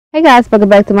Hey guys, welcome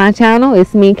back to my channel.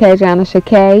 It's me, Kajana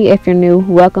Shakay. If you're new,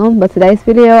 welcome. But today's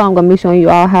video, I'm going to be showing you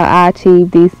all how I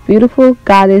achieve these beautiful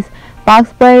goddess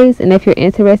box braids. And if you're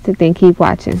interested, then keep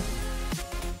watching.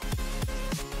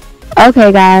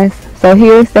 Okay guys, so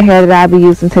here's the hair that I'll be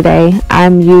using today.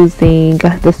 I'm using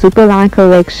the Superline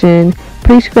collection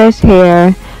pre-stretched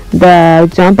hair,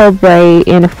 the jumbo braid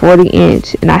in a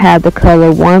 40-inch, and I have the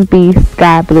color 1B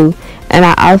Sky Blue. And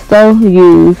I also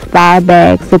use 5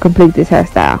 bags to complete this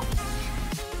hairstyle.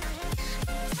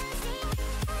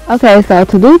 Okay, so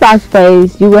to do box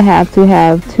braids, you will have to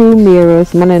have 2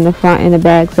 mirrors, one in the front and the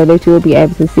back, so that you will be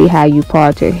able to see how you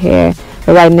part your hair.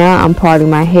 But right now, I'm parting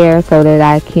my hair so that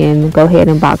I can go ahead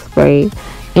and box braid.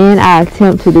 And I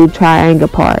attempt to do triangle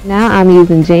part. Now I'm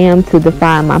using jam to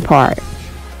define my part.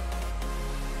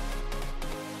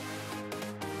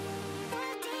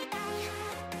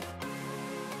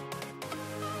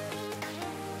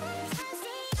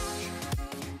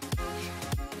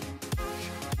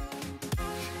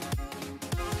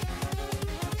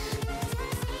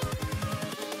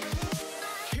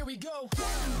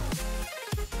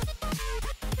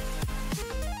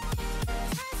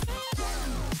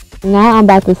 Now I'm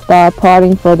about to start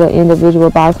parting for the individual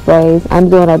box braids.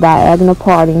 I'm doing a diagonal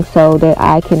parting so that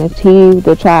I can achieve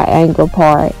the triangle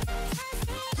part.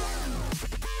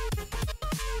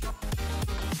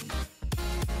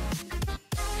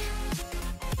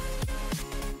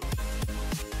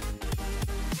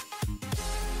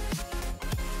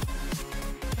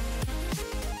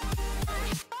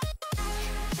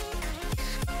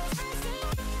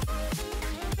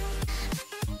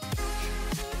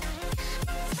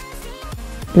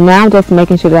 Now I'm just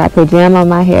making sure that I put jam on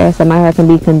my hair so my hair can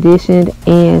be conditioned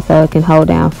and so it can hold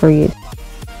down free.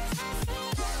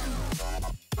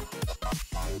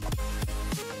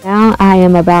 Now I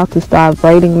am about to start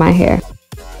braiding my hair.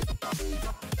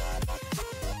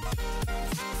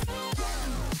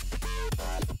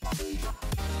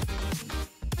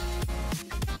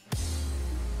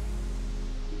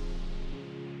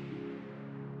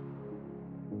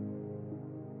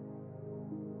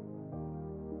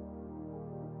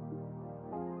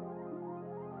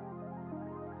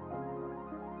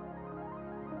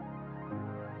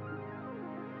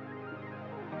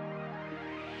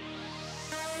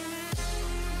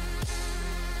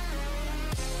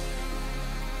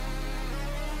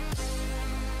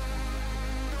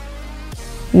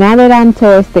 Now that I'm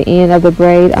towards the end of the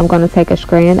braid, I'm going to take a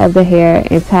strand of the hair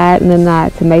and tie it in a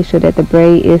knot to make sure that the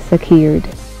braid is secured.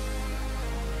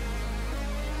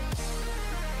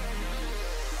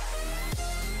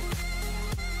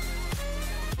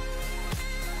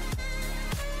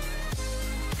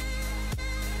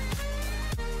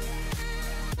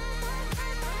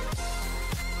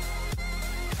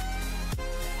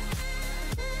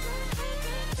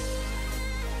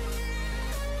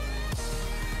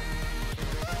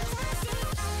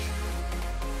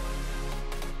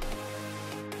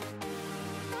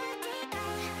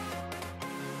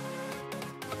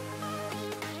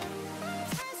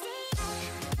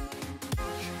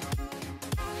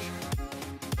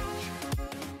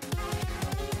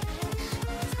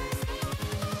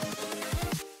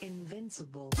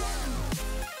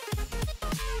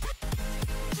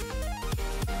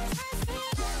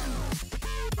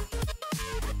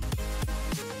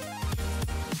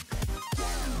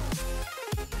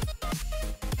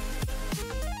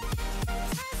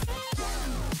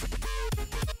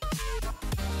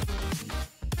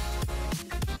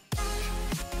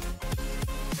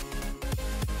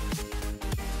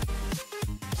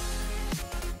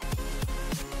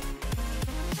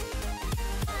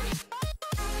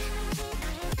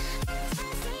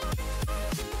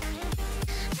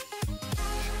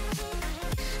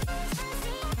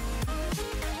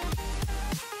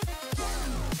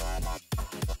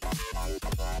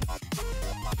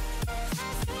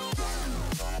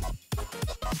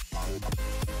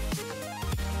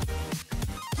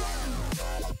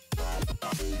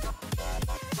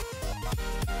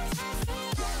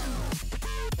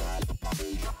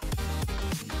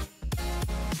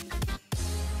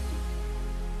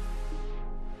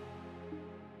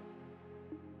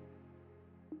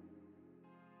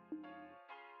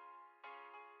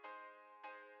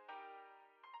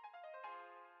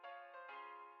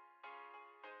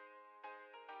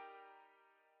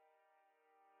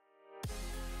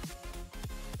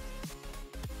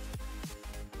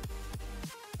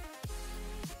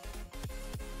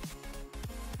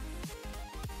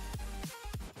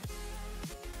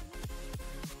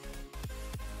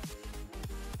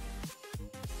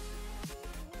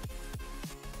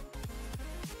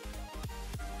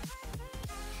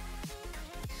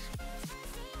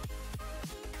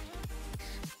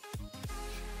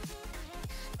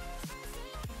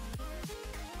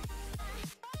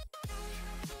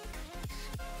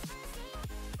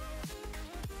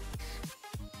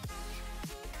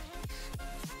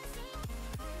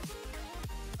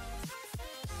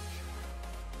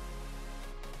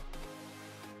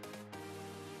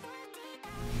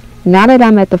 Now that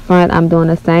I'm at the front, I'm doing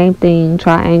the same thing,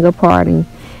 triangle parting.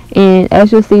 And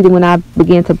as you'll see, when I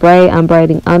begin to braid, I'm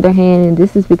braiding underhand. And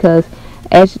this is because,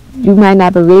 as you might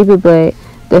not believe it, but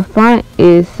the front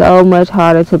is so much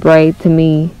harder to braid to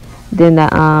me than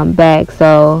the back.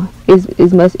 So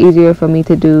it's much easier for me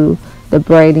to do the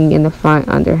braiding in the front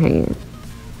underhand.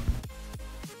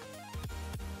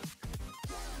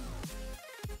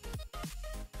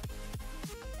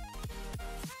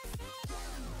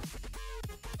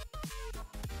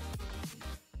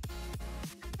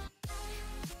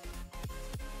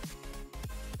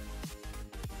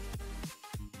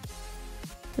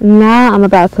 Now I'm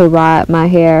about to rod my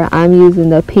hair. I'm using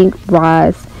the pink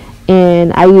rods,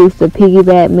 and I use the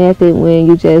piggyback method when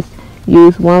you just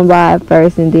use one rod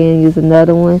first and then use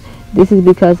another one. This is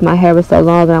because my hair was so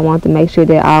long and I want to make sure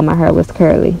that all my hair was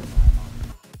curly.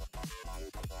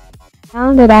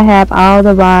 Now that I have all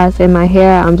the rods in my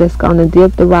hair, I'm just going to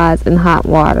dip the rods in hot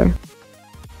water.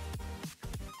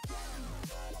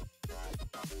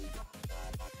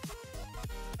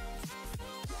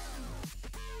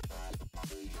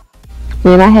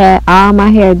 When I had all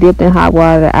my hair dipped in hot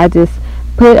water, I just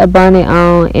put a bonnet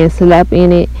on and slept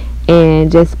in it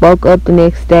and just woke up the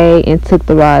next day and took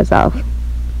the rods off.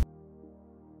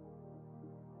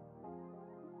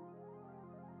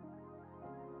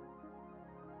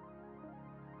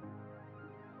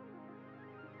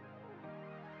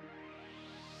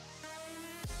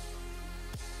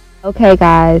 Okay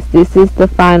guys, this is the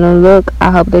final look. I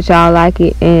hope that y'all like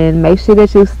it, and make sure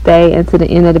that you stay until the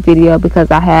end of the video because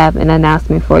I have an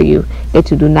announcement for you that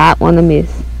you do not want to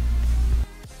miss.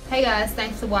 Hey guys,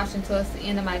 thanks for watching towards the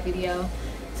end of my video.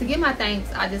 To get my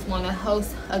thanks, I just want to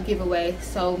host a giveaway.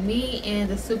 So me and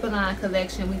the Superline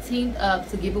collection, we teamed up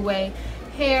to give away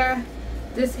hair.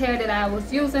 This hair that I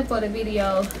was using for the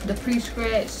video, the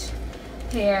pre-stretched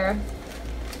hair.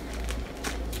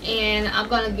 And I'm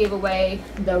going to give away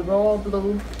the royal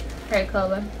blue hair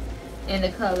color in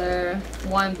the color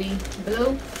 1B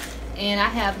blue. And I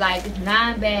have like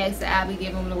 9 bags that I'll be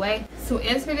giving away. To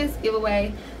enter this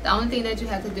giveaway, the only thing that you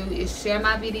have to do is share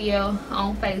my video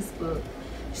on Facebook.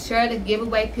 Share the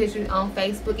giveaway picture on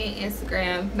Facebook and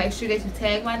Instagram. Make sure that you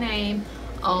tag my name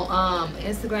on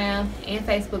Instagram and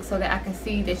Facebook so that I can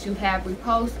see that you have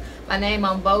reposted. My name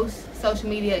on both social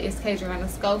media is Kadriana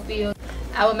Schofield.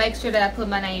 I will make sure that I put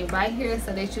my name right here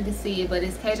so that you can see it, but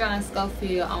it's Kadriana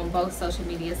Schofield on both social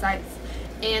media sites.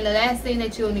 And the last thing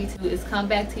that you'll need to do is come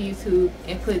back to YouTube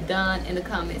and put done in the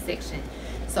comment section.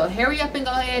 So hurry up and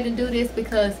go ahead and do this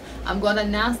because I'm going to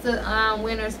announce the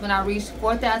winners when I reach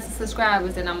 4,000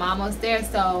 subscribers, and I'm almost there.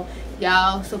 So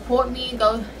y'all support me.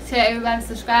 Go tell everybody to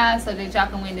subscribe so that y'all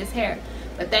can win this hair.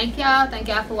 But thank y'all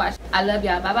for watching. I love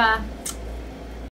y'all. Bye bye.